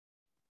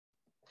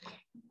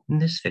In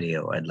this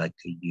video, I'd like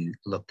to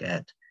look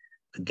at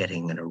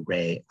getting an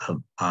array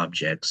of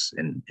objects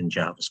in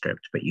JavaScript,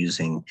 but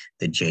using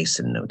the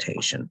JSON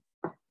notation.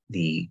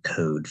 The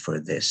code for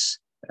this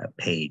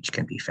page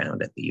can be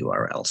found at the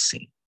URL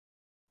seen.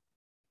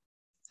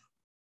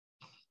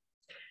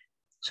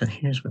 So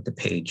here's what the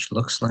page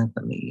looks like.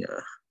 Let me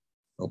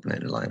open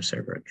it in live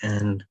server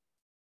again.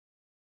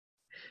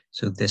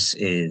 So this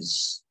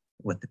is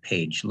what the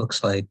page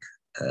looks like.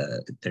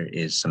 There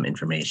is some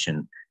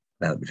information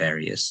about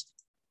various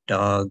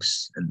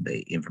dogs, and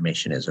the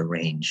information is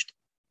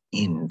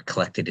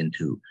collected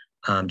into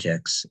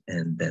objects,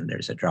 and then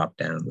there's a drop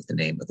down with the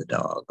name of the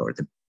dog or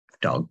the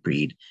dog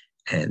breed,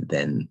 and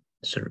then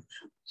sort of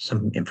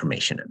some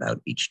information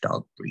about each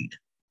dog breed.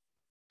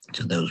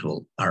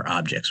 So our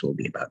objects will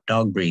be about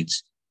dog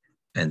breeds,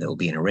 and there will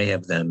be an array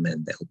of them,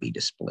 and they'll be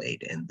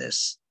displayed in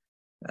this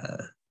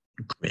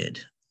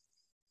grid.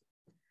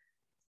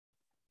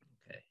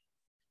 Okay,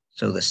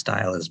 so the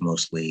style is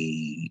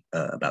mostly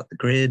about the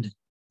grid.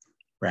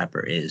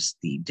 Wrapper is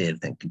the div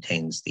that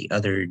contains the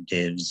other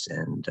divs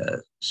and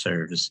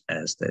serves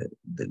as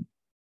the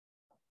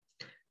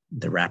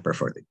wrapper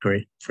for the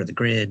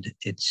grid.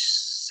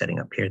 It's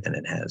setting up here. Then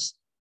it has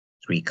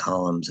 3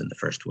 columns, and the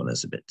first one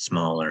is a bit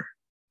smaller,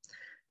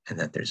 and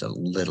that there's a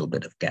little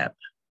bit of gap,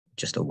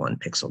 just a 1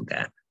 pixel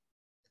gap.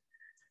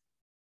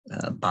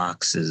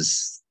 Box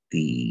is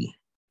the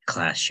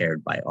class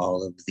shared by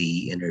all of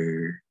the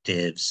inner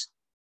divs,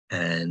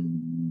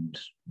 and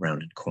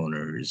rounded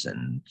corners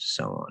and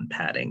so on,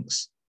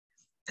 paddings.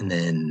 And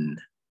then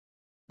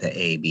the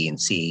A, B, and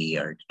C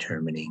are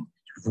determining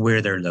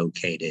where they're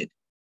located.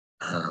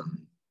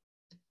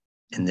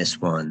 In this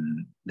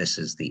one, this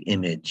is the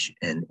image,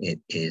 and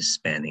it is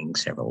spanning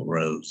several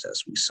rows,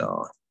 as we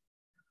saw.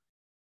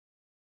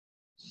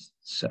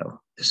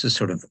 So this is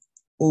sort of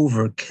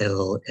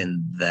overkill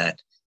in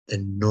that the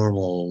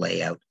normal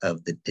layout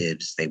of the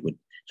divs, they would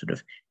sort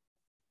of,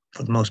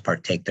 for the most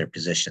part, take their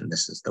position.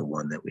 This is the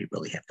one that we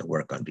really have to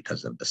work on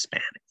because of the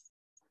spanning.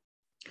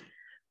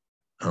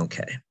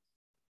 Okay,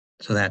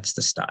 so that's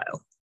the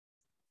style.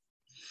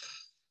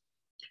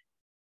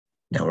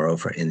 Now we're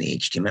over in the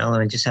HTML,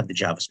 and I just have the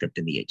JavaScript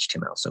in the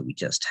HTML. So we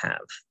just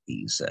have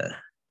these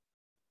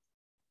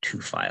 2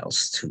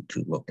 files to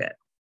look at.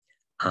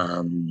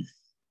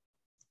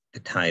 The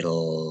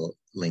title,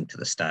 link to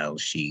the style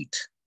sheet.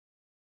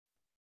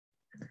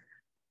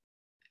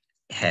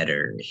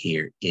 Header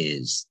here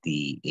is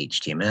the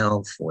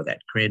HTML for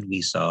that grid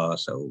we saw.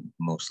 So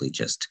mostly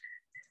just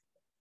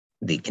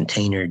the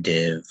container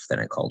div that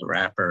I called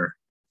wrapper,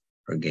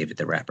 or gave it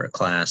the wrapper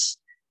class.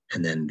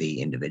 And then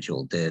the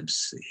individual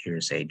divs.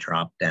 Here's a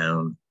drop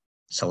down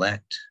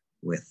select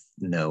with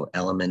no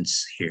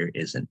elements. Here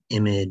is an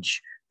image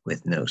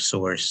with no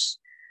source.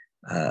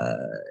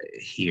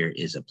 Here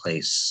is a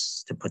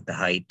place to put the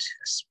height,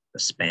 a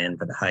span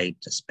for the height,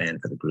 a span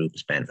for the group, a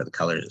span for the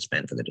colors, a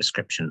span for the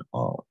description,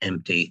 all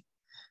empty.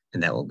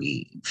 And that will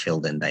be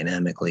filled in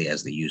dynamically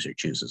as the user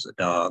chooses a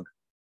dog.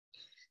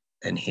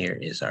 And here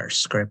is our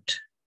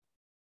script.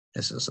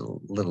 This is a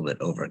little bit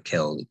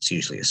overkill. It's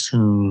usually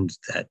assumed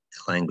that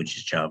the language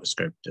is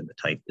JavaScript and the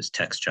type is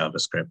text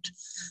JavaScript.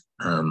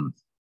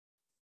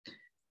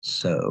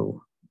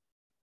 So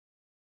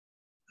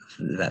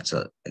that's,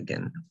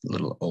 again, a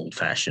little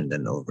old-fashioned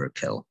and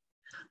overkill.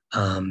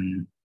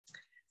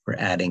 We're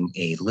adding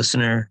a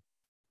listener,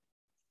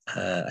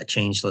 a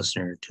change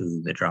listener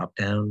to the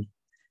dropdown.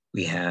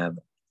 We have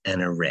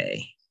an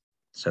array.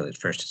 So at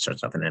first it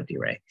starts off an empty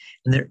array.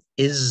 And there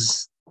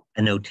is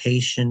a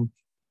notation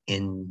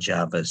in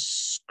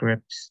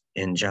JavaScript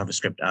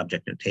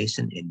Object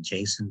Notation. In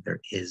JSON,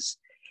 there is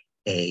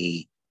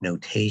a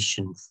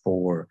notation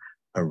for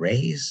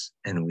arrays,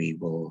 and we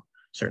will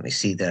certainly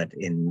see that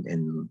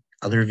in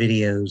other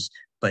videos.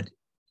 But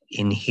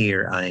in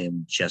here, I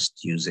am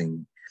just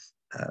using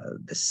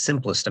the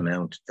simplest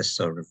amount, a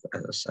sort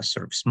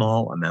of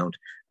small amount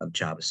of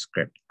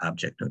JavaScript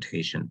Object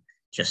Notation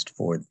just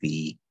for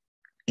the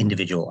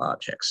individual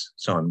objects.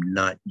 So I'm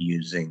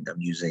using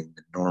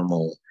the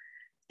normal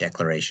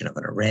declaration of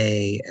an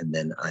array, and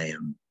then I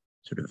am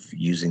sort of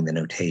using the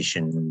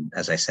notation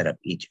as I set up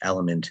each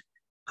element.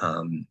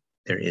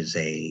 There is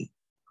a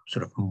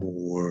sort of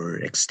more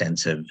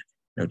extensive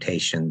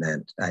notation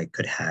that I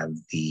could have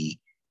the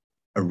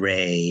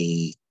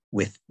array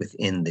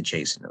within the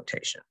JSON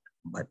notation,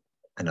 but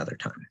another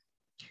time.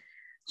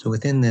 So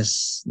within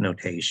this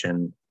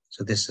notation,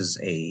 so this is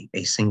a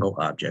single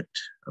object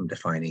I'm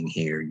defining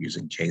here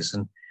using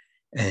JSON,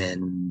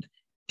 and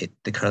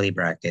the curly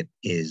bracket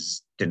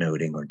is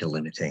denoting or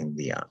delimiting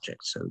the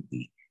object. So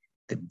the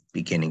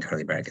beginning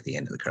curly bracket, the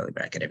end of the curly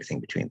bracket, everything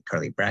between the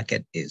curly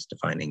bracket is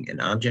defining an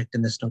object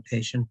in this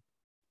notation.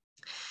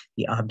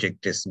 The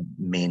object is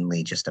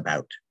mainly just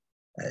about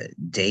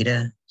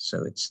data.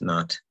 So it's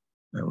not,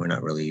 we're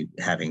not really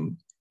having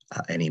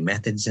any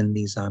methods in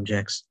these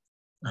objects.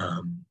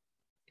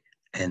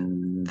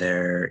 And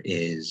there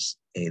is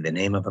the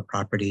name of a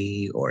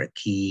property or a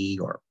key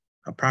or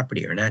a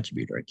property or an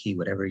attribute or a key,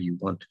 whatever you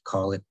want to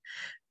call it,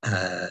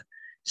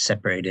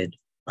 separated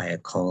by a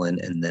colon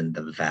and then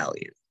the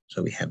value.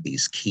 So we have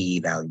these key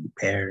value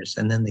pairs,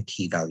 and then the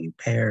key value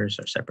pairs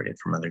are separated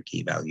from other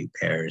key value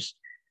pairs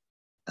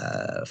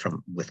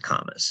with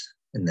commas.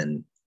 And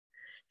then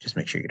just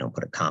make sure you don't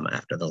put a comma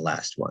after the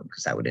last one,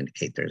 because that would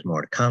indicate there's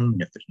more to come.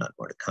 And if there's not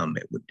more to come,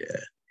 it would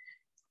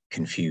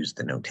confuse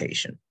the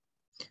notation.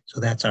 So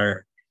that's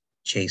our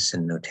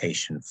JSON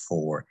notation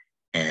for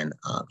an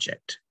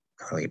object.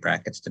 Curly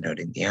brackets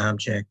denoting the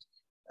object,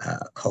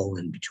 a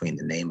colon between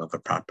the name of a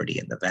property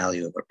and the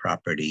value of a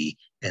property,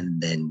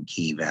 and then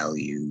key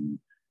value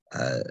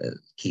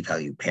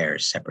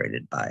pairs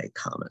separated by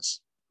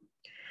commas.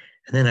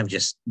 And then I've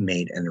just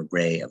made an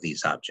array of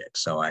these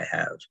objects. So I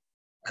have,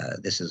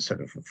 this is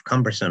sort of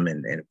cumbersome,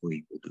 and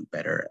we will do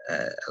better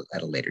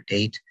at a later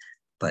date,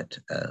 but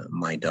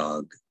my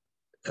dog,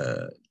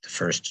 the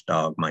first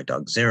dog, my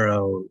dog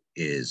 0,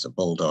 is a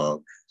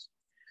bulldog.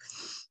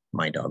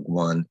 My dog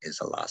 1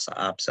 is a Lhasa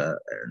Apso,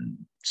 and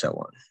so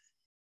on.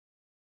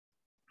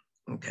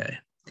 Okay.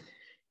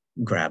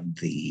 Grab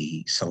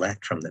the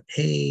select from the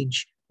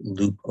page,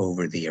 loop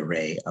over the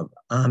array of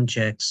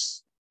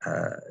objects.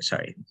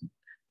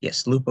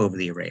 Loop over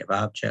the array of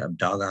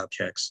dog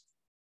objects.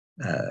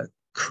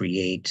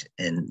 Create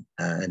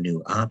a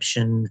new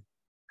option.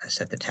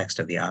 Set the text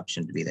of the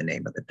option to be the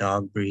name of the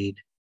dog breed.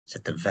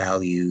 Set the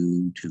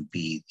value to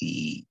be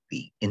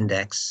the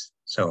index.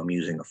 So I'm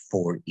using a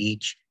for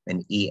each,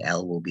 and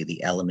EL will be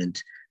the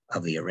element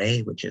of the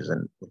array, which is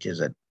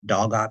a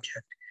dog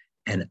object,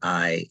 and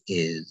I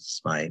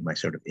is my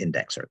sort of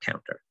index or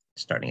counter,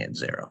 starting at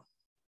 0.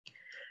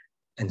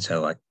 And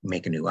so I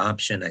make a new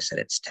option. I set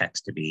its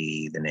text to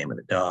be the name of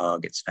the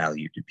dog, its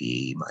value to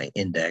be my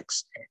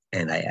index,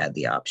 and I add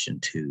the option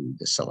to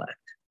the select.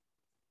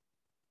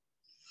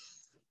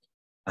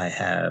 I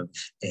have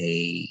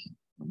a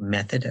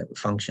method, a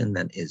function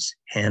that is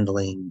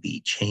handling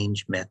the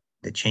change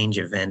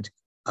event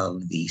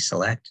of the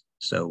select.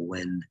 So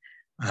when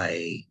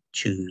the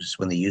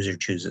user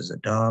chooses a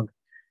dog,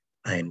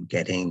 I'm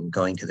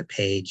going to the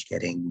page,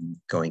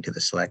 going to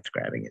the select,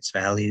 grabbing its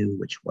value,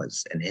 which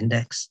was an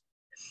index.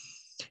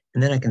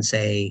 And then I can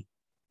say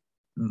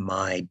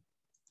my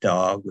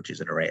dog, which is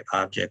an array of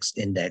objects,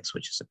 index,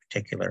 which is a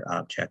particular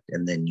object,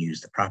 and then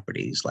use the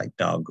properties like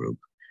dog group.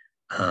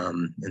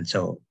 And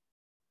so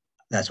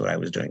that's what I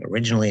was doing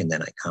originally. And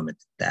then I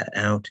commented that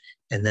out.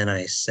 And then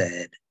I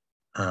said,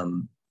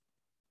 and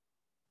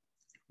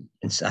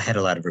so I had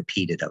a lot of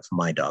repeated of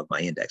my dog, my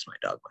index, my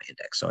dog, my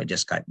index. So I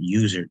just got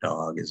user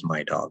dog is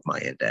my dog, my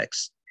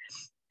index,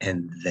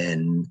 and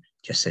then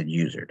just said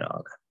user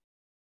dog.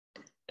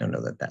 Don't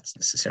know that that's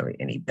necessarily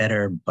any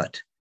better, but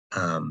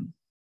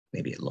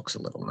maybe it looks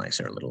a little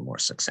nicer, a little more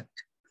succinct.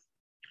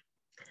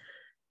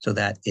 So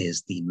that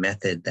is the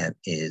method that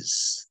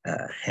is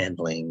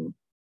handling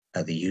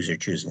the user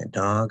choosing a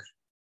dog.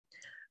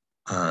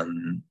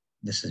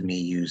 This is me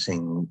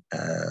using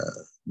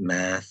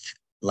math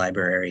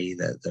library,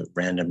 the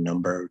random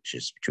number, which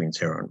is between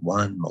 0 and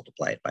 1,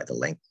 multiply it by the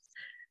length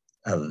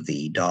of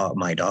the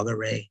my dog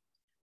array.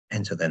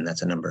 And so then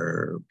that's a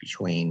number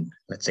between,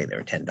 let's say there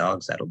are 10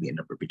 dogs, that'll be a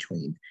number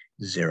between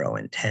 0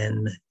 and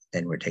 10.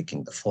 Then we're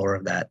taking the floor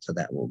of that, so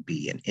that will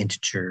be an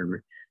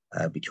integer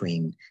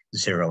between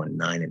 0 and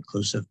 9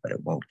 inclusive, but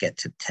it won't get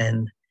to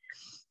 10.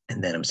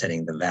 And then I'm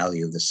setting the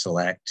value of the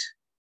select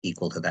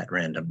equal to that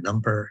random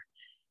number.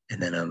 And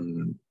then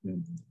I'm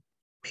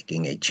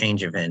making a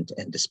change event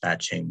and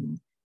dispatching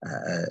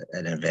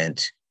an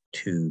event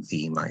to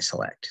the my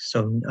select.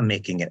 So I'm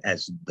making it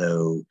as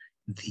though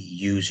the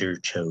user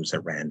chose a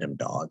random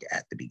dog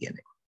at the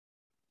beginning.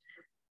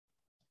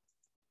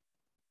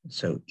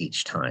 So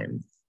each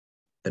time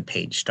the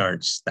page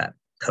starts, that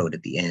code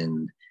at the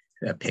end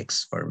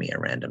picks for me a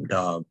random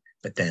dog,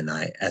 but then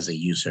as a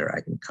user,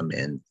 I can come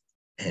in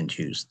and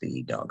choose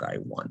the dog I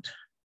want.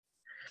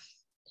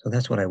 So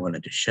that's what I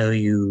wanted to show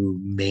you.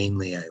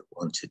 Mainly, I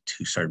wanted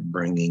to start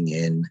bringing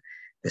in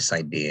this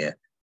idea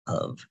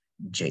of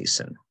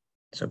JSON.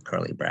 So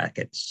curly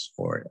brackets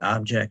for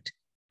object,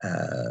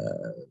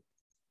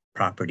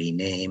 property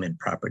name and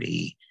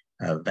property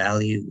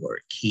value, or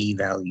key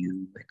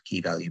value and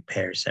key value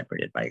pair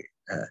separated by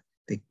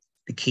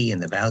the key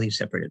and the value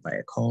separated by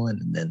a colon,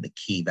 and then the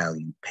key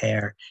value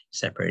pair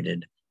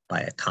separated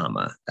by a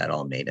comma. That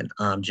all made an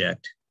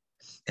object.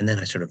 And then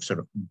I sort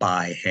of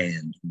by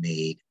hand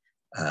made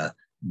a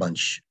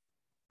bunch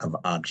of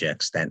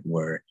objects that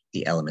were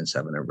the elements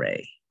of an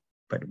array.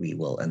 But we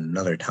will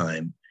another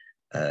time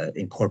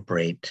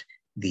incorporate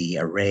the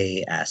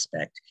array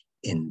aspect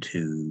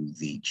into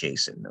the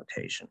JSON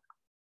notation.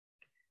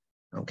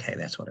 Okay,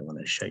 that's what I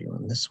wanted to show you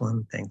on this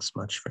one. Thanks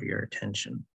much for your attention.